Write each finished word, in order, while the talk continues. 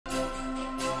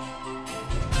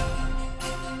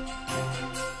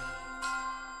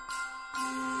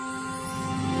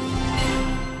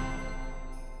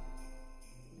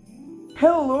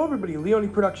Hello everybody, Leone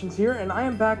Productions here, and I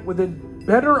am back with a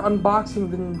better unboxing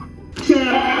than...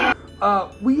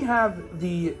 we have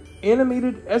the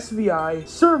animated SVI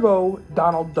Servo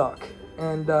Donald Duck.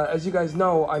 And as you guys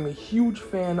know, I'm a huge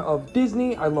fan of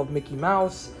Disney. I love Mickey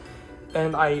Mouse.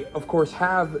 And I, of course,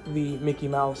 have the Mickey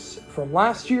Mouse from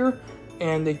last year.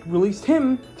 And they released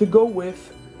him to go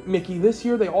with Mickey this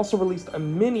year. They also released a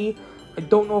mini. I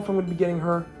don't know if I'm going to be getting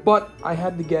her, but I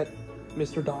had to get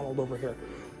Mr. Donald over here.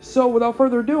 So without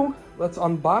further ado, let's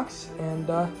unbox and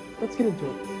let's get into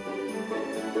it.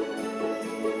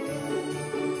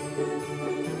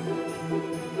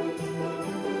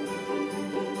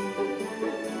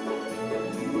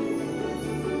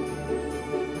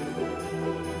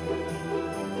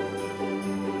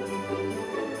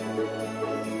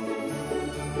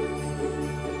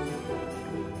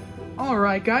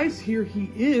 Alright guys, here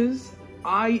he is.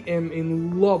 I am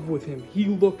in love with him. He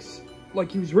looks like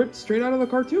he was ripped straight out of the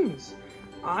cartoons.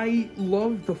 I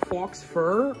love the fox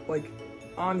fur, like,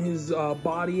 on his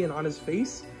body and on his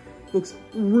face. Looks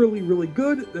really, really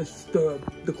good.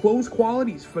 The clothes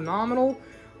quality is phenomenal.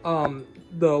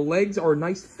 The legs are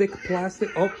nice, thick plastic.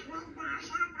 Oh.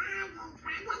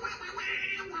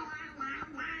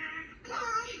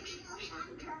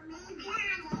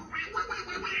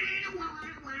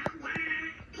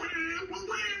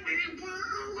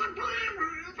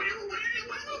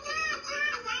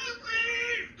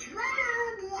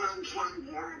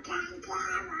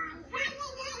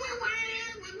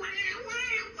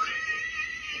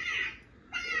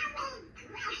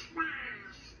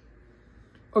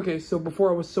 Okay, so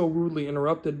before I was so rudely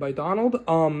interrupted by Donald,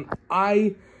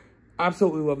 I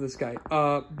absolutely love this guy.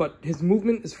 But his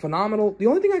movement is phenomenal. The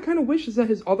only thing I kind of wish is that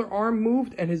his other arm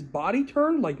moved and his body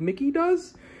turned like Mickey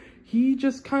does. He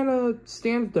just kind of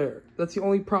stands there. That's the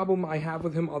only problem I have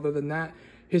with him. Other than that,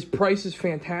 his price is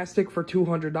fantastic for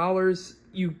 $200.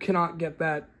 You cannot get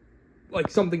that, like,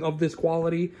 something of this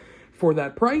quality for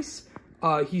that price.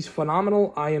 He's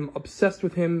phenomenal. I am obsessed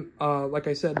with him. Like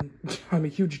I said, I'm a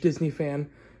huge Disney fan.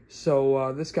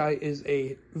 So this guy is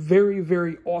a very,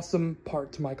 very awesome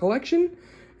part to my collection.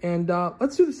 And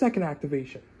let's do the second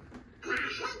activation.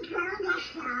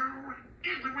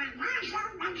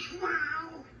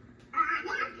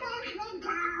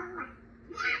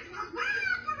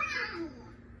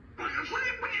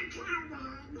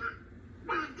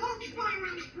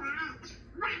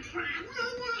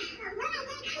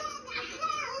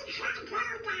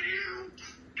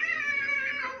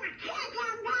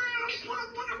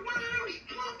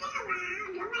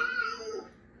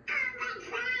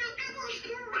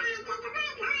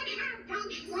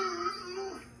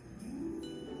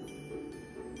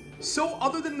 So,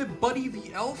 other than the Buddy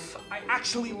the Elf, I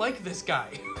actually like this guy.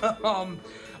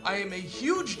 I am a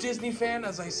huge Disney fan,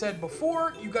 as I said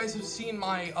before. You guys have seen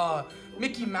my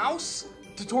Mickey Mouse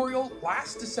tutorial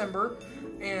last December,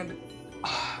 and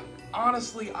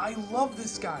honestly, I love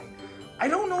this guy. I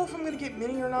don't know if I'm going to get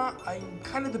Minnie or not. I'm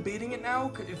kind of debating it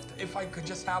now, if I could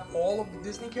just have all of the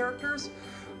Disney characters.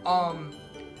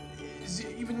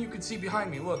 Even you can see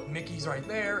behind me, look, Mickey's right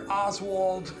there,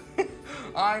 Oswald.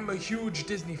 I'm a huge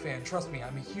Disney fan, trust me,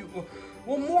 I'm a huge,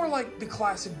 well, more like the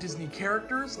classic Disney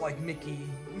characters, like Mickey,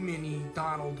 Minnie,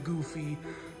 Donald, Goofy.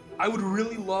 I would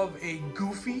really love a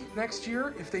Goofy next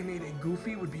year. If they made a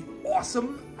Goofy, it would be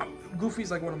awesome.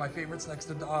 Goofy's like one of my favorites next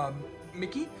to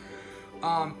Mickey.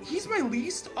 He's my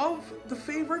least of the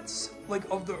favorites, like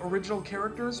of the original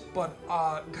characters, but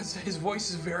because his voice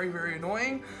is very, very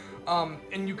annoying.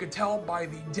 And you could tell by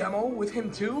the demo with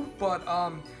him too, but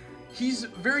he's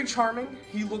very charming.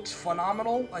 He looks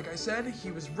phenomenal. Like I said,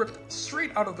 he was ripped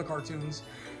straight out of the cartoons,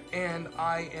 and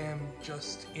I am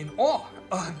just in awe.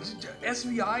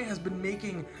 SVI has been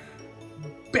making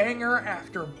banger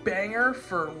after banger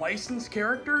for licensed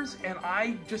characters, and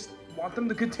I just want them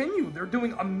to continue. They're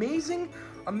doing amazing,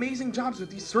 amazing jobs with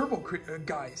these Servo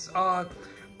guys.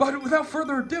 But without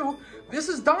further ado, this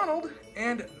is Donald,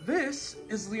 and this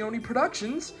is Leone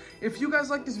Productions. If you guys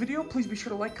like this video, please be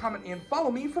sure to like, comment, and follow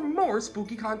me for more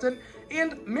spooky content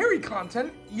and merry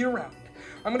content year-round.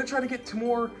 I'm going to try to get to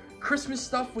more Christmas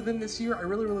stuff within this year. I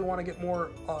really, really want to get more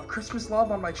Christmas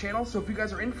love on my channel, so if you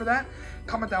guys are in for that,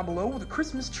 comment down below with a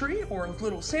Christmas tree or a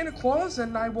little Santa Claus,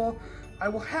 and I will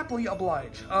happily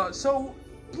oblige. So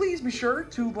please be sure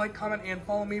to like, comment, and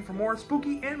follow me for more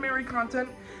spooky and merry content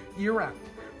year-round.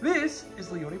 This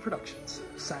is Leone Productions,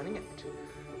 signing out.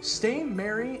 Stay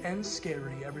merry and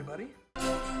scary, everybody.